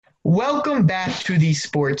Welcome back to the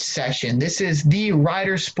sports session. This is the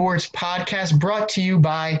Rider Sports Podcast brought to you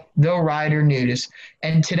by The Rider News.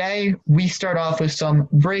 And today we start off with some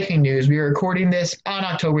breaking news. We are recording this on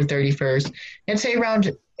October 31st. And say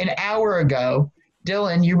around an hour ago,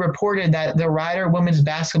 Dylan, you reported that the Rider women's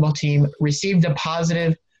basketball team received a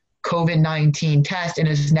positive COVID-19 test and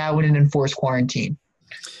is now in an enforced quarantine.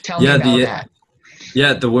 Tell me Yeah, about the that.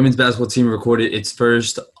 yeah the women's basketball team recorded its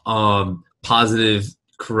first positive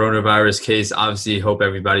coronavirus case. Obviously, hope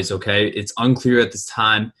everybody's okay. It's unclear at this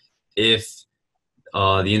time if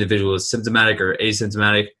the individual is symptomatic or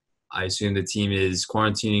asymptomatic. I assume the team is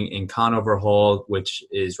quarantining in Conover Hall, which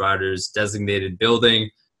is Riders' designated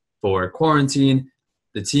building for quarantine.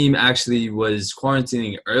 The team actually was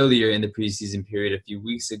quarantining earlier in the preseason period a few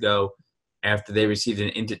weeks ago after they received an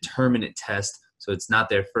indeterminate test. So it's not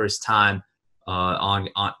their first time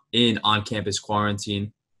on-campus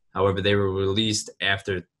quarantine. However, they were released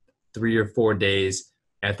after 3 or 4 days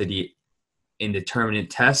after the indeterminate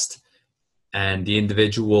test, and the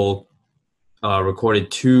individual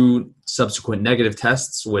recorded 2 subsequent negative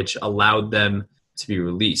tests, which allowed them to be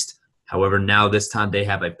released. However, now this time they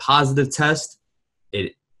have a positive test.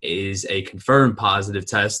 It is a confirmed positive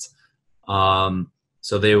test.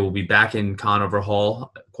 So they will be back in Conover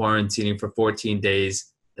Hall quarantining for 14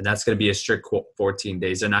 days, and that's going to be a strict 14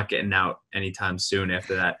 days. They're not getting out anytime soon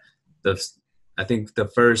after that. I think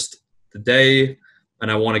the day, and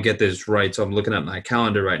I want to get this right, so I'm looking at my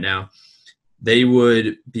calendar right now, they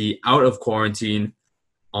would be out of quarantine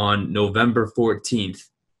on November 14th.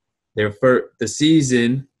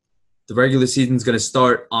 The regular season is going to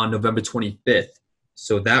start on November 25th.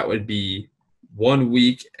 So that would be 1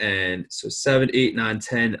 week, and so 7, 8, 9,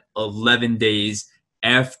 10, 11 days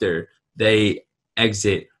after they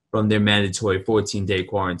exit from their mandatory 14-day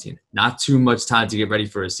quarantine. Not too much time to get ready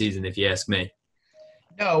for a season, if you ask me.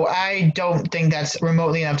 No, I don't think that's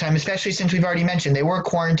remotely enough time, especially since we've already mentioned they were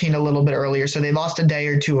quarantined a little bit earlier, so they lost a day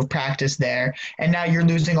or two of practice there, and now you're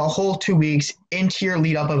losing a whole 2 weeks into your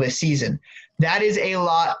lead up of a season. That is a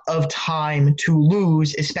lot of time to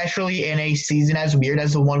lose, especially in a season as weird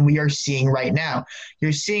as the one we are seeing right now.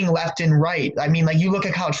 You're seeing left and right. I mean, like you look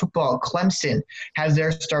at college football, Clemson has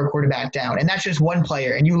their star quarterback down, and that's just one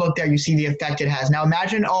player. And you look there, you see the effect it has. Now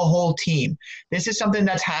imagine a whole team. This is something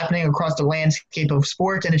that's happening across the landscape of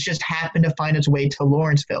sports, and it's just happened to find its way to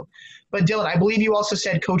Lawrenceville. But Dylan, I believe you also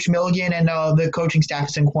said Coach Milligan and the coaching staff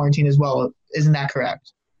is in quarantine as well. Isn't that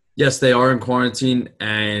correct? Yes, they are in quarantine,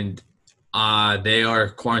 and they are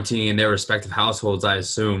quarantining in their respective households, I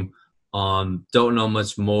assume. Don't know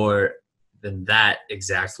much more than that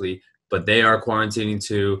exactly, but they are quarantining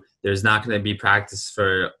too. There's not going to be practice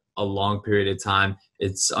for a long period of time.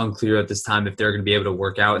 It's unclear at this time if they're going to be able to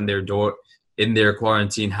work out in their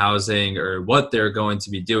quarantine housing or what they're going to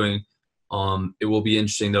be doing. It will be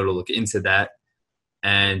interesting though to look into that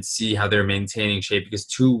and see how they're maintaining shape, because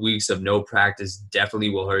 2 weeks of no practice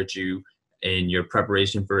definitely will hurt you in your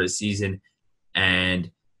preparation for a season. And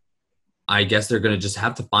I guess they're going to just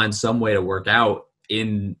have to find some way to work out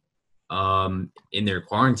in their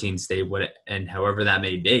quarantine state, and however that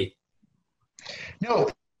may be. No,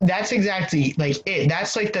 that's exactly like it.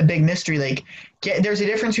 That's like the big mystery. There's a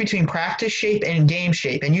difference between practice shape and game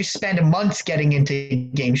shape, and you spend months getting into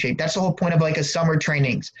game shape. That's the whole point of like a summer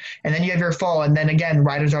trainings, and then you have your fall, and then again,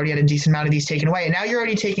 riders already had a decent amount of these taken away, and now you're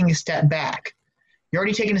already taking a step back. You're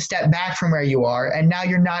already taking a step back from where you are, and now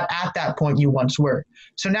you're not at that point you once were.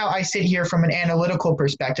 So now I sit here from an analytical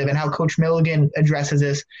perspective and how Coach Milligan addresses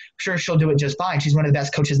this. I'm sure she'll do it just fine. She's one of the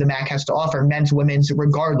best coaches the MAC has to offer, men's, women's,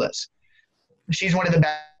 regardless. She's one of the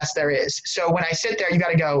best there is. So when I sit there, you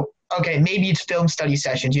got to go, okay, maybe it's film study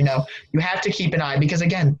sessions. You have to keep an eye because,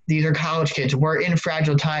 again, these are college kids. We're in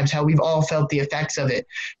fragile times, how we've all felt the effects of it,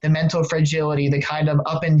 the mental fragility, the kind of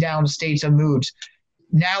up and down states of moods.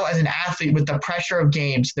 Now as an athlete with the pressure of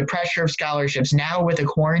games, the pressure of scholarships, now with a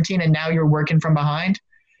quarantine, and now you're working from behind,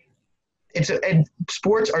 and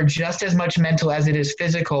sports are just as much mental as it is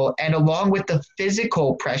physical. And along with the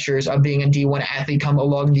physical pressures of being a D1 athlete come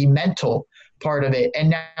along the mental part of it. And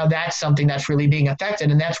now that's something that's really being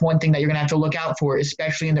affected. And that's one thing that you're going to have to look out for,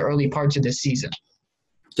 especially in the early parts of this season.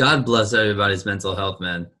 God bless everybody's mental health,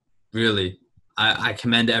 man. Really. I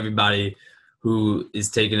commend everybody who is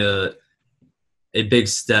taking a big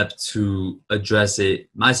step to address it,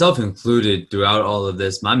 myself included. Throughout all of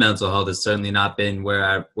this, my mental health has certainly not been where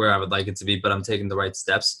I would like it to be, but I'm taking the right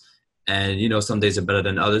steps. And, some days are better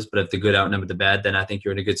than others, but if the good outnumber the bad, then I think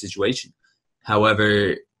you're in a good situation.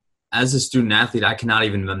 However, as a student athlete, I cannot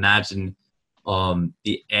even imagine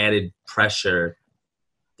the added pressure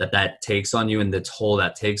that takes on you and the toll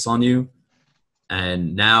that takes on you.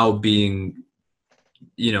 And now being,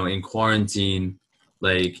 in quarantine,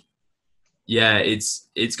 like, yeah,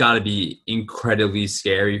 it's got to be incredibly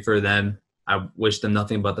scary for them. I wish them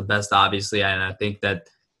nothing but the best, obviously, and I think that,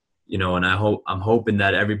 and I'm hoping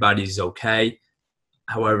that everybody's okay.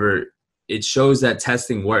 However, it shows that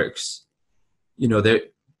testing works.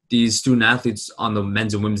 These student athletes on the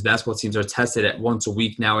men's and women's basketball teams are tested at once a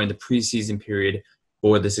week now in the preseason period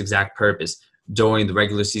for this exact purpose. During the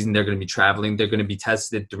regular season, they're going to be traveling. They're going to be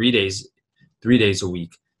tested 3 days a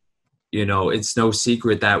week. It's no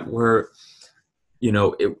secret that we're,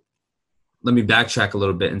 let me backtrack a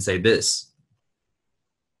little bit and say this.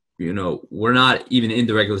 We're not even in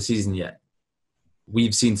the regular season yet.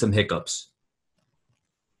 We've seen some hiccups.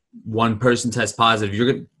 One person tests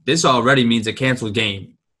positive. This already means a canceled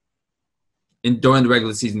game. During the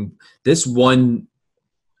regular season, this one,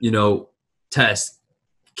 test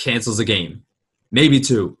cancels a game, maybe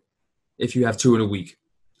two, if you have 2 in a week.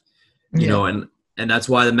 And that's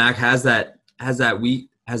why the MAC has that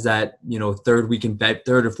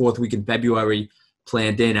third or fourth week in February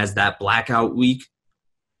planned in as that blackout week.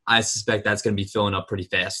 I suspect that's going to be filling up pretty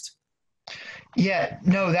fast. Yeah,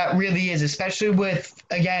 no, that really is, especially with,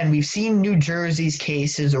 again, we've seen New Jersey's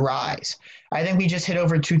cases rise. I think we just hit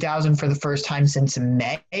over 2,000 for the first time since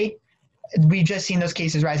May. We've just seen those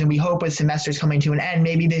cases rise, and we hope with semesters coming to an end,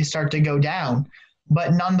 maybe they start to go down.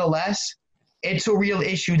 But nonetheless, it's a real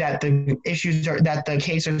issue that the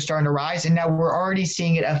cases are starting to rise, and now we're already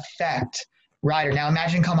seeing it affect Rider. Now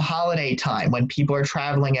imagine come holiday time when people are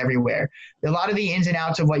traveling everywhere. A lot of the ins and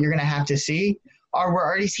outs of what you're going to have to see we're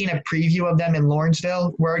already seeing a preview of them in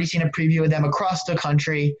Lawrenceville. We're already seeing a preview of them across the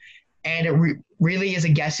country. And it really is a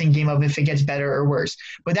guessing game of if it gets better or worse.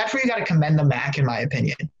 But that's where you got to commend the MAC, in my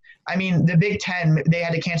opinion. I mean, the Big Ten, they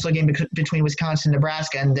had to cancel a game between Wisconsin and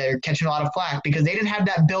Nebraska, and they're catching a lot of flack because they didn't have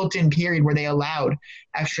that built-in period where they allowed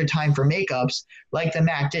extra time for makeups like the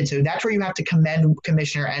MAC did. So that's where you have to commend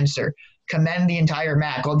Commissioner Enser, commend the entire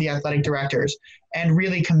MAC, all the athletic directors, and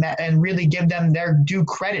really give them their due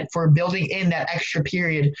credit for building in that extra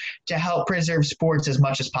period to help preserve sports as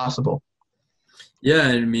much as possible. Yeah,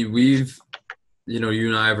 I mean, we've, you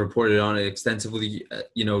and I have reported on it extensively.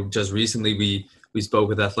 Just recently we spoke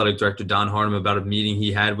with athletic director Don Harnum about a meeting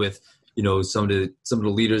he had with, some of the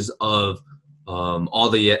leaders of all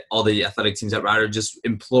the athletic teams at Rider, just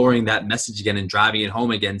imploring that message again and driving it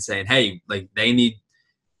home again, saying, hey, like they need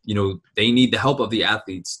the help of the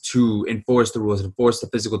athletes to enforce the rules, enforce the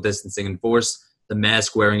physical distancing, enforce the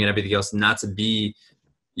mask wearing and everything else, not to be,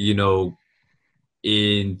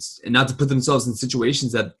 and not to put themselves in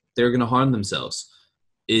situations that they're going to harm themselves.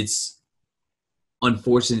 It's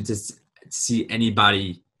unfortunate to see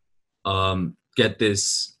anybody get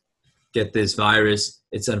this virus.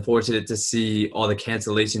 It's unfortunate to see all the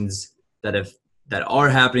cancellations that are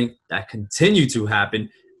happening, that continue to happen,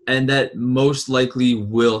 and that most likely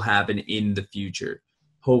will happen in the future.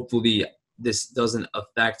 Hopefully this doesn't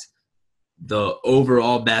affect the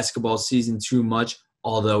overall basketball season too much,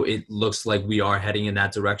 although it looks like we are heading in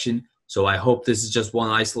that direction. So I hope this is just one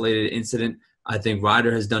isolated incident. I think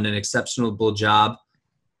Rider has done an exceptional job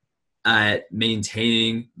at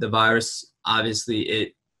maintaining the virus. Obviously,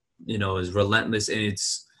 it is relentless in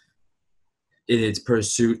its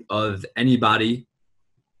pursuit of anybody,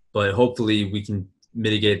 but hopefully we can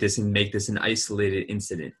mitigate this and make this an isolated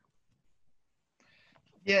incident.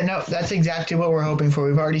 Yeah, no, that's exactly what we're hoping for.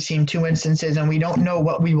 We've already seen 2 instances, and we don't know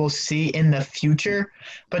what we will see in the future.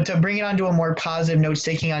 But to bring it onto a more positive note,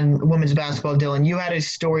 sticking on women's basketball, Dylan, you had a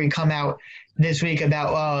story come out this week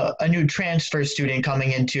about a new transfer student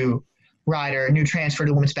coming into Rider, a new transfer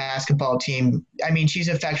to the women's basketball team. I mean, she's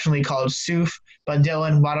affectionately called Suf, but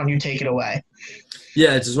Dylan, why don't you take it away?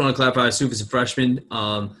 Yeah, I just want to clarify, Suf is a freshman.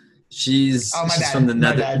 She's from the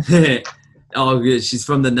Netherlands. Oh, good. She's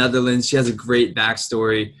from the Netherlands. She has a great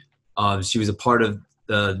backstory. She was a part of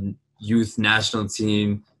the youth national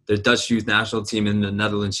team, the Dutch youth national team in the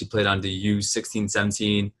Netherlands. She played on the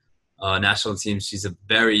U16-17 national team. She's a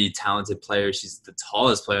very talented player. She's the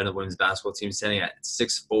tallest player on the women's basketball team, standing at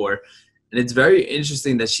 6'4". And it's very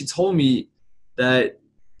interesting that she told me that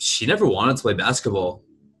she never wanted to play basketball.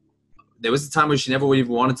 There was a time where she never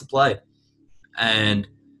even wanted to play. And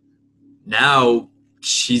now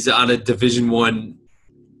she's on a Division I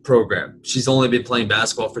program. She's only been playing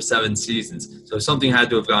basketball for 7 seasons. So something had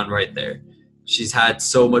to have gone right there. She's had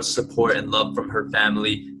so much support and love from her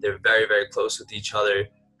family. They're very, very close with each other.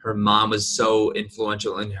 Her mom was so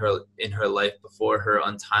influential in her life before her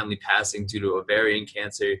untimely passing due to ovarian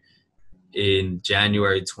cancer in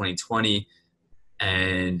January 2020.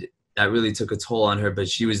 And that really took a toll on her, but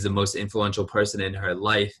she was the most influential person in her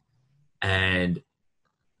life. And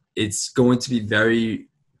it's going to be very,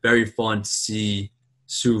 very fun to see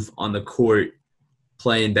Suf on the court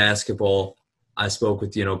playing basketball. I spoke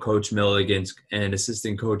with, Coach Milligan and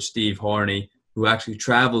assistant coach Steve Harney, who actually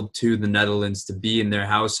traveled to the Netherlands to be in their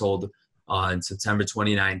household in September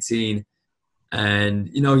 2019. And,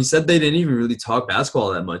 he said they didn't even really talk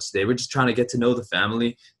basketball that much. They were just trying to get to know the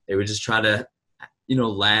family. They were just trying to,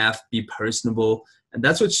 laugh, be personable. And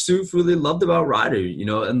that's what Suf really loved about Ryder,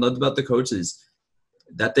 and loved about the coaches,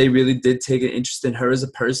 that they really did take an interest in her as a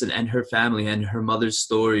person and her family and her mother's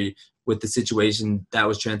story with the situation that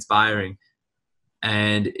was transpiring.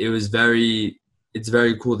 And it's very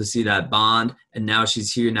cool to see that bond. And now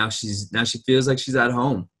she's here. Now she feels like she's at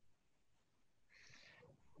home.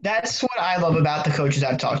 That's what I love about the coaches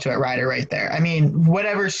I've talked to at Ryder right there. I mean,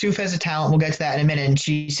 whatever, Suf has a talent. We'll get to that in a minute. And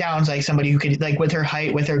she sounds like somebody who could, like, with her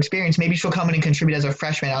height, with her experience, maybe she'll come in and contribute as a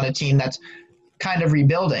freshman on a team that's kind of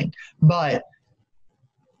rebuilding. But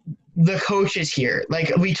the coaches here,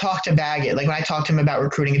 like we talked to Baggett, like when I talked to him about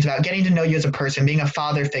recruiting, it's about getting to know you as a person, being a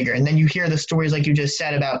father figure. And then you hear the stories like you just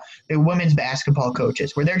said about the women's basketball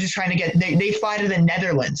coaches where they're just trying to they fly to the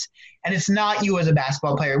Netherlands and it's not you as a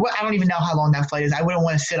basketball player. Well, I don't even know how long that flight is. I wouldn't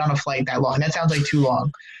want to sit on a flight that long. That sounds like too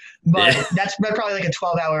long. But that's probably like a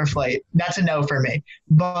 12-hour flight. That's a no for me.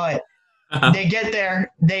 But they get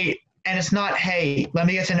there, and it's not, hey, let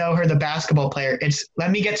me get to know her, the basketball player. It's let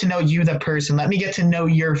me get to know you, the person. Let me get to know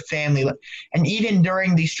your family. And even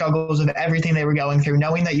during these struggles of everything they were going through,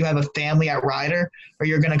 knowing that you have a family at Ryder or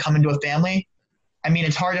you're going to come into a family, I mean,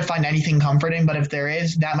 it's hard to find anything comforting, but if there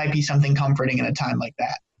is, that might be something comforting in a time like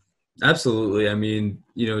that. Absolutely. I mean,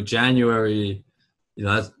 January,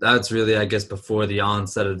 that's really, I guess, before the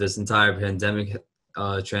onset of this entire pandemic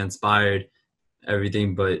transpired.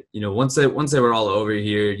 Everything, but once they were all over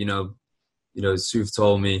here, Suf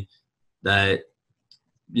told me that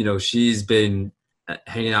she's been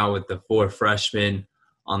hanging out with the 4 freshmen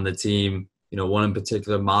on the team. One in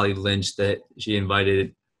particular, Molly Lynch, that she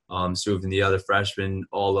invited Suf and the other freshmen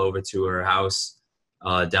all over to her house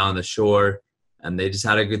down the shore, and they just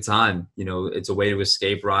had a good time. It's a way to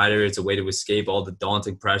escape Ryder. It's a way to escape all the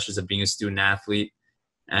daunting pressures of being a student athlete,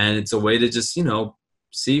 and it's a way to just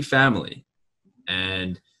see family.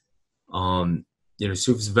 And,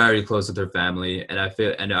 Suf's very close with her family. And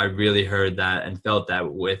I really heard that and felt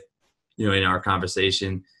that with, in our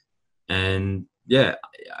conversation. And yeah,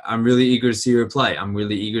 I'm really eager to see her play. I'm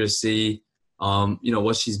really eager to see,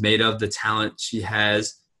 what she's made of, the talent she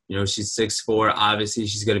has. She's 6'4". Obviously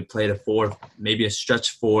she's going to play the 4, maybe a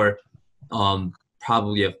stretch 4,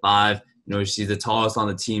 probably a 5. She's the tallest on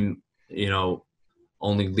the team,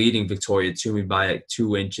 only leading Victoria Toomey by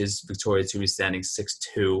 2 inches. Victoria Toomey standing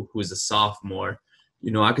 6'2", who is a sophomore.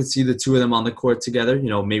 I could see the two of them on the court together,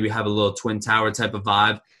 maybe have a little twin tower type of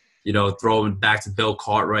vibe, throwing back to Bill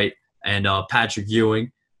Cartwright and Patrick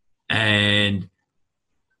Ewing and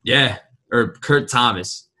or Kurt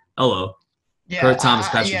Thomas. Hello. Yeah, Kurt Thomas,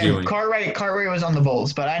 Patrick Ewing. Cartwright was on the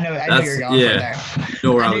Bulls, but I know you're going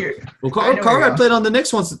from there. Cartwright played on the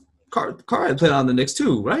Knicks once. Cartwright played on the Knicks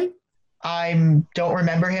too, right? I don't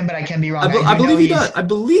remember him, but I can be wrong. I believe he did. I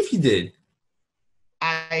believe he did.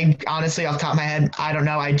 I honestly, off the top of my head, I don't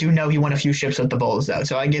know. I do know he won a few ships with the Bulls, though,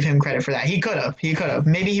 so I give him credit for that. He could have.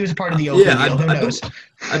 Maybe he was a part of the Oakland deal. Who knows?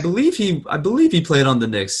 I believe he played on the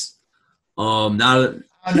Knicks.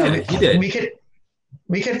 He did.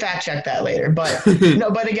 We could fact check that later, but no.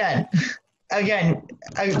 But again,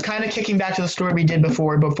 kind of kicking back to the story we did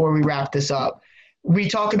before we wrap this up. We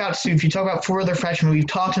talk about Suf. You talk about 4 other freshmen. We've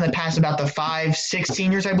talked in the past about the 5, 6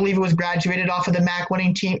 seniors, I believe it was, graduated off of the MAC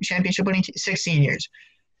winning team, championship winning 6 seniors.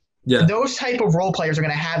 Yeah. Those type of role players are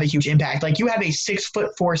going to have a huge impact. Like you have a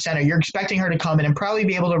 6'4" center. You're expecting her to come in and probably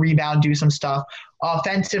be able to rebound, do some stuff.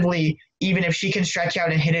 Offensively, even if she can stretch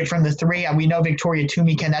out and hit it from the 3, and we know Victoria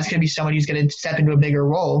Toomey can, that's going to be somebody who's going to step into a bigger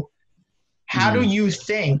role. How do you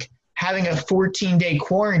think having a 14-day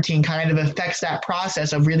quarantine kind of affects that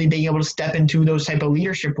process of really being able to step into those type of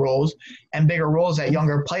leadership roles and bigger roles that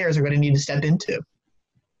younger players are going to need to step into?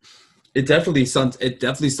 It definitely stunts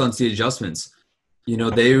the adjustments.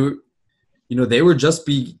 They were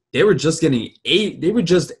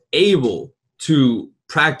just able to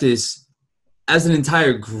practice as an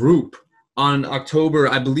entire group on October,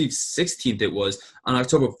 I believe 16th it was. On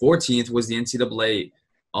October 14th was the NCAA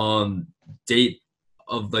date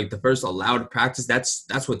of like the first allowed practice.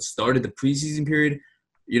 That's what started the preseason period.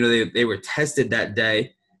 They were tested that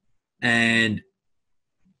day and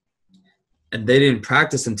they didn't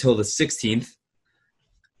practice until the 16th.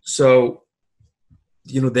 So,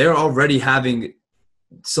 they're already having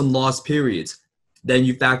some lost periods. Then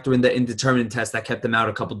you factor in the indeterminate test that kept them out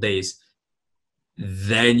a couple days.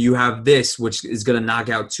 Then you have this, which is going to knock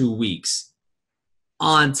out 2 weeks.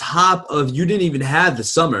 On top of, you didn't even have the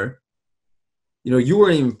summer. You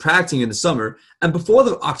weren't even practicing in the summer. And before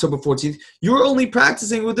the October 14th, you were only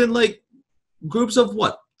practicing within like groups of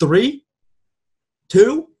what? 3?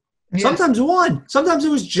 2? Yeah. Sometimes 1. Sometimes it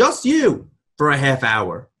was just you for a half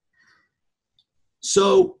hour.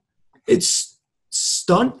 So it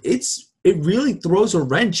really throws a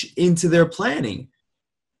wrench into their planning.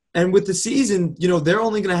 And with the season, they're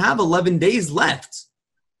only going to have 11 days left.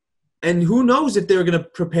 And who knows if they're going to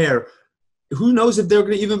prepare? Who knows if they're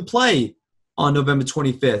going to even play on November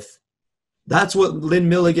 25th? That's what Lynn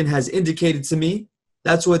Milligan has indicated to me.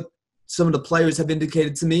 That's what some of the players have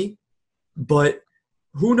indicated to me. But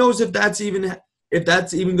who knows if that's even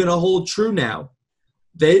going to hold true now?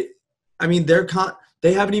 They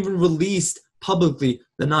haven't even released publicly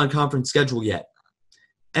the non-conference schedule yet.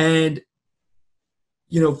 And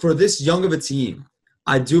for this young of a team,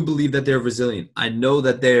 I do believe that they're resilient. I know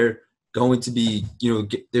that they're going to be,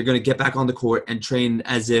 they're going to get back on the court and train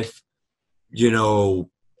as if, the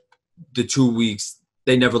 2 weeks,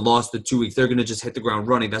 they never lost the 2 weeks. They're going to just hit the ground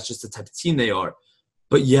running. That's just the type of team they are.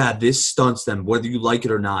 But yeah, this stunts them, whether you like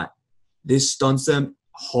it or not. This stunts them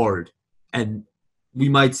hard. And we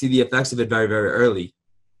might see the effects of it very, very early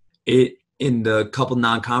in the couple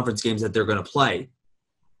non-conference games that they're going to play.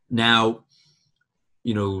 Now,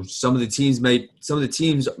 some of the teams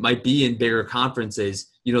might be in bigger conferences,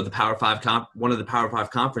 the Power 5 one of the Power 5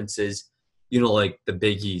 conferences, like the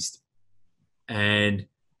Big East. And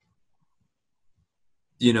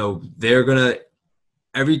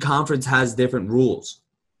every conference has different rules.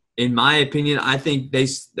 In my opinion, I think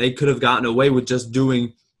they could have gotten away with just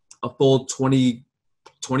doing a full 20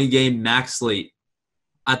 game max slate.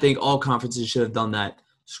 I think all conferences should have done that.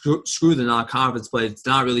 Screw the non-conference play. It's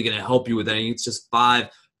not really going to help you with anything. It's just 4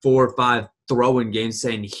 or 5 throw-in games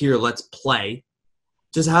saying, here, let's play.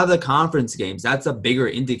 Just have the conference games. That's a bigger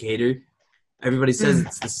indicator. Everybody says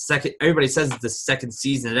it's the second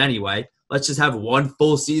season anyway. Let's just have one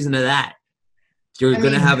full season of that. You're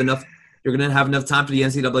going to have enough time for the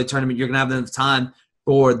NCAA tournament. You're going to have enough time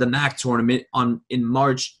for the MAC tournament in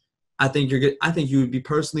March. I think you would be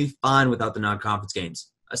personally fine without the non-conference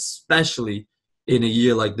games, especially in a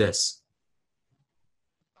year like this.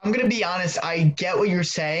 I'm going to be honest, I get what you're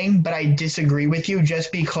saying, but I disagree with you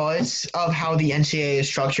just because of how the NCAA is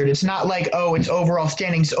structured. It's not like, it's overall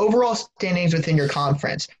standings. Overall standings within your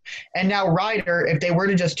conference. And now Rider, if they were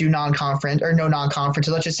to just do non-conference or no non-conference,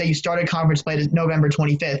 so let's just say you started conference play November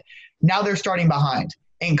 25th, now they're starting behind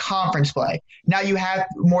in conference play. Now you have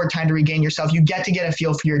more time to regain yourself. You get to get a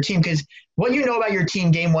feel for your team because what you know about your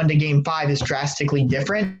team game 1 to game 5 is drastically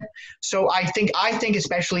different. So I think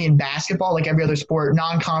especially in basketball, like every other sport,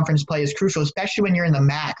 non-conference play is crucial, especially when you're in the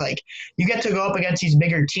MAC. Like you get to go up against these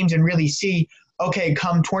bigger teams and really see, okay,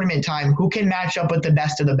 come tournament time, who can match up with the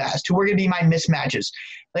best of the best? Who are going to be my mismatches?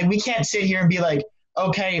 Like we can't sit here and be like,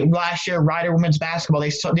 okay, last year, Rider women's basketball,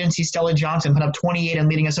 they didn't see Stella Johnson put up 28 and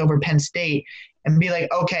leading us over Penn State and be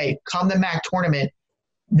like, okay, come the MAC tournament,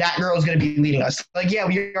 that girl is going to be leading us. Like, yeah,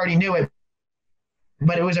 we already knew it,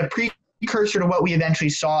 but it was a precursor to what we eventually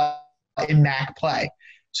saw in MAC play.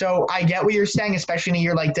 So I get what you're saying, especially in a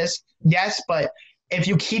year like this. Yes, but if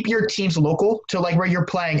you keep your teams local to like where you're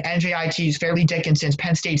playing, NJIT's, Fairleigh Dickinson's,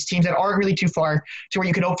 Penn State's, teams that aren't really too far to where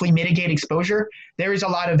you can hopefully mitigate exposure, there is a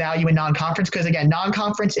lot of value in non-conference because, again,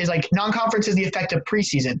 non-conference is the effect of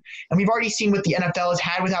preseason. And we've already seen what the NFL has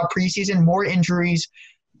had without preseason, more injuries,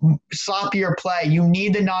 sloppier play. You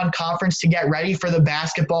need the non-conference to get ready for the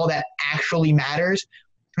basketball that actually matters.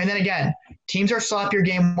 And then again, teams are sloppier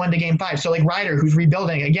game 1 to game 5. So like Rider, who's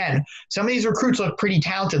rebuilding, again, some of these recruits look pretty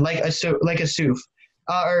talented, like Asuf.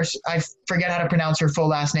 Or I forget how to pronounce her full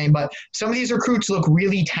last name, but some of these recruits look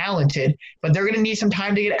really talented, but they're going to need some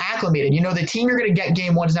time to get acclimated. The team you're going to get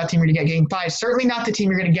game 1 is not the team you're going to get game 5. Certainly not the team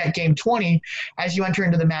you're going to get game 20 as you enter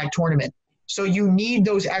into the MAC tournament. So you need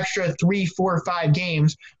those extra 3, 4, 5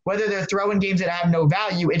 games, whether they're throwing games that have no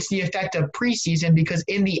value. It's the effect of preseason because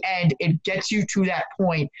in the end, it gets you to that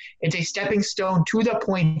point. It's a stepping stone to the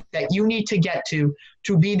point that you need to get to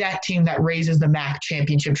be that team that raises the MAC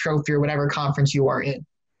championship trophy or whatever conference you are in.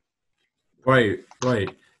 Right.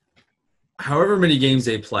 However many games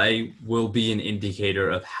they play will be an indicator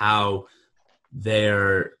of how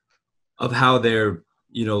their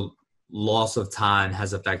loss of time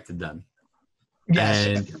has affected them. Yes.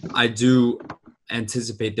 And I do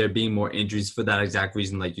anticipate there being more injuries for that exact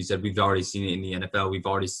reason. Like you said, we've already seen it in the NFL.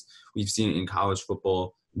 We've seen it in college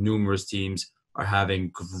football. Numerous teams are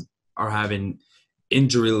having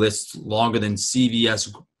injury lists longer than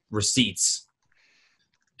CVS receipts.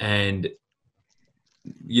 And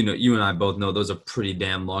you and I both know those are pretty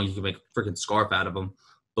damn long. You can make a freaking scarf out of them.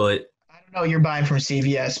 But I don't know what you're buying from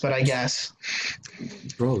CVS, but I guess.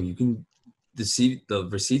 bro, you can the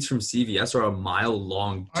receipts from CVS are a mile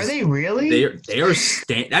long. Are they really?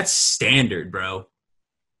 That's standard, bro.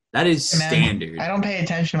 That is Hey, man, standard. I don't pay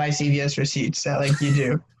attention to my CVS receipts like you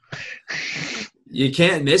do. You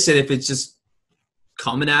can't miss it if it's just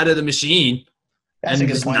coming out of the machine That's and a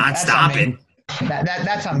good just point. not That's stopping.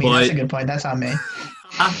 That's on me. But, That's a good point. That's on me.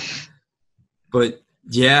 But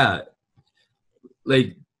yeah,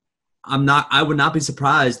 like I would not be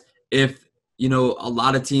surprised if, a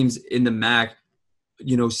lot of teams in the MAC,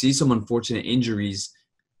 see some unfortunate injuries,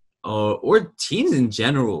 or teams in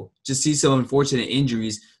general just see some unfortunate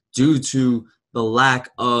injuries due to the lack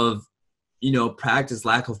of, practice,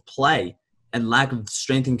 lack of play, and lack of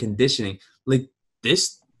strength and conditioning. Like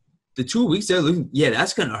the 2 weeks they're losing,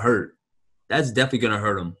 that's going to hurt. That's definitely going to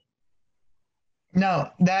hurt them.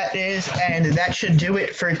 No, that is, and that should do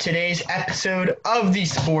it for today's episode of the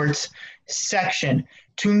sports section.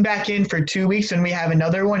 Tune back in for 2 weeks when we have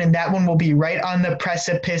another one, and that one will be right on the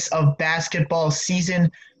precipice of basketball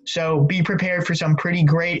season. So be prepared for some pretty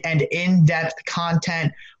great and in-depth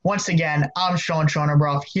content. Once again, I'm Sean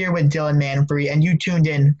Schonerbrough here with Dylan Manfrey, and you tuned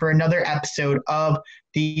in for another episode of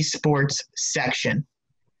the sports section.